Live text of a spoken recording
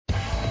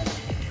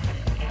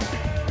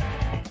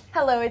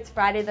Hello, it's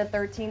Friday the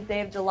 13th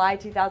day of July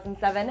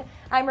 2007.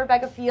 I'm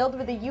Rebecca Field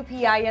with a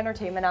UPI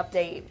Entertainment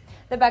Update.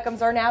 The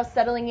Beckhams are now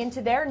settling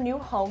into their new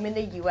home in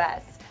the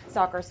U.S.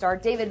 Soccer star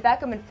David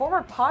Beckham and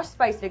former Posh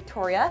Spice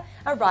Victoria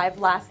arrived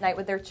last night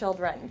with their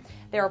children.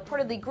 They are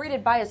reportedly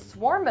greeted by a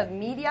swarm of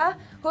media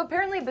who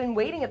apparently have been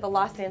waiting at the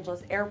Los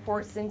Angeles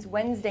airport since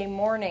Wednesday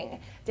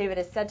morning. David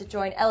is set to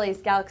join LA's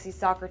Galaxy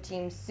soccer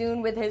team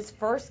soon with his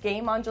first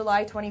game on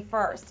July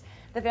 21st.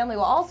 The family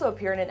will also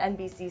appear in an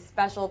NBC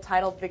special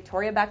titled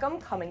Victoria Beckham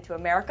Coming to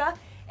America,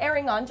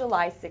 airing on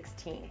July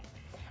 16th.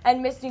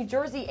 And Miss New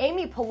Jersey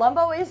Amy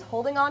Polumbo is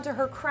holding on to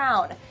her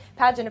crown.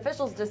 Pageant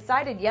officials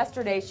decided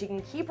yesterday she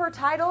can keep her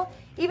title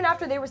even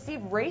after they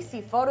received racy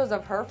photos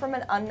of her from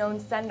an unknown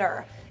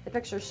sender. The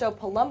pictures show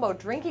Polumbo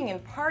drinking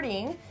and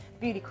partying. The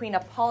beauty queen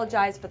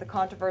apologized for the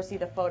controversy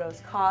the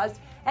photos caused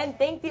and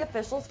thanked the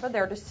officials for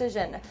their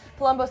decision.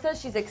 Polumbo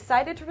says she's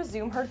excited to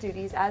resume her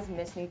duties as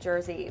Miss New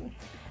Jersey.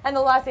 And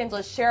the Los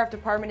Angeles Sheriff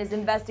Department is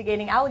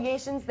investigating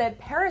allegations that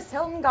Paris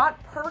Hilton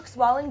got perks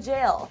while in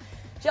jail.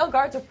 Jail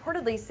guards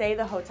reportedly say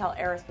the hotel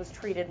heiress was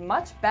treated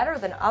much better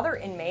than other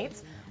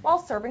inmates while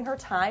serving her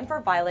time for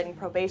violating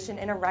probation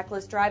in a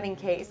reckless driving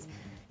case.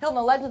 Hilton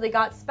allegedly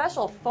got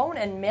special phone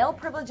and mail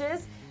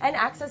privileges and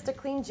access to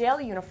clean jail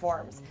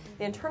uniforms.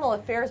 The Internal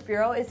Affairs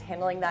Bureau is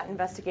handling that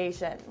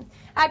investigation.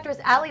 Actress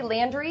Ali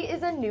Landry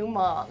is a new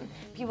mom.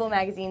 People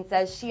magazine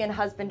says she and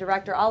husband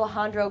director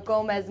Alejandro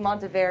Gomez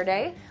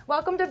Monteverde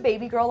welcomed a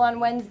baby girl on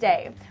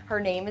Wednesday. Her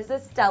name is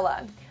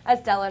Estella.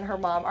 Estella and her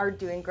mom are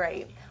doing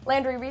great.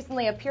 Landry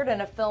recently appeared in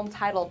a film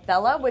titled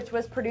Bella, which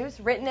was produced,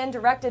 written, and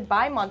directed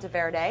by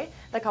Monteverde.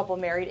 The couple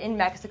married in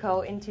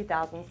Mexico in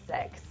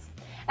 2006.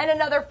 And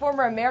another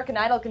former American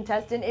Idol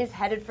contestant is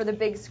headed for the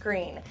big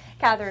screen.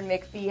 Katharine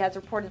McPhee has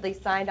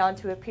reportedly signed on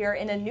to appear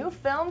in a new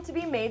film to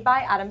be made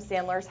by Adam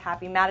Sandler's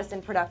Happy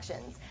Madison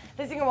Productions.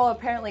 The singer will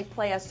apparently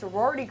play a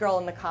sorority girl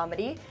in the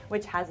comedy,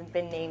 which hasn't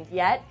been named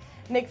yet.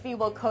 McPhee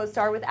will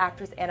co-star with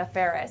actress Anna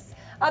Faris.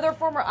 Other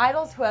former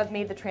idols who have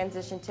made the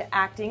transition to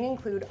acting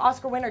include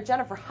Oscar winner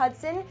Jennifer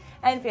Hudson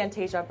and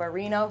Fantasia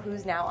Barrino,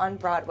 who's now on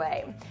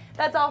Broadway.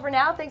 That's all for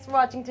now. Thanks for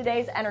watching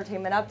today's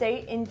Entertainment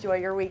Update. Enjoy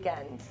your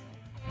weekend.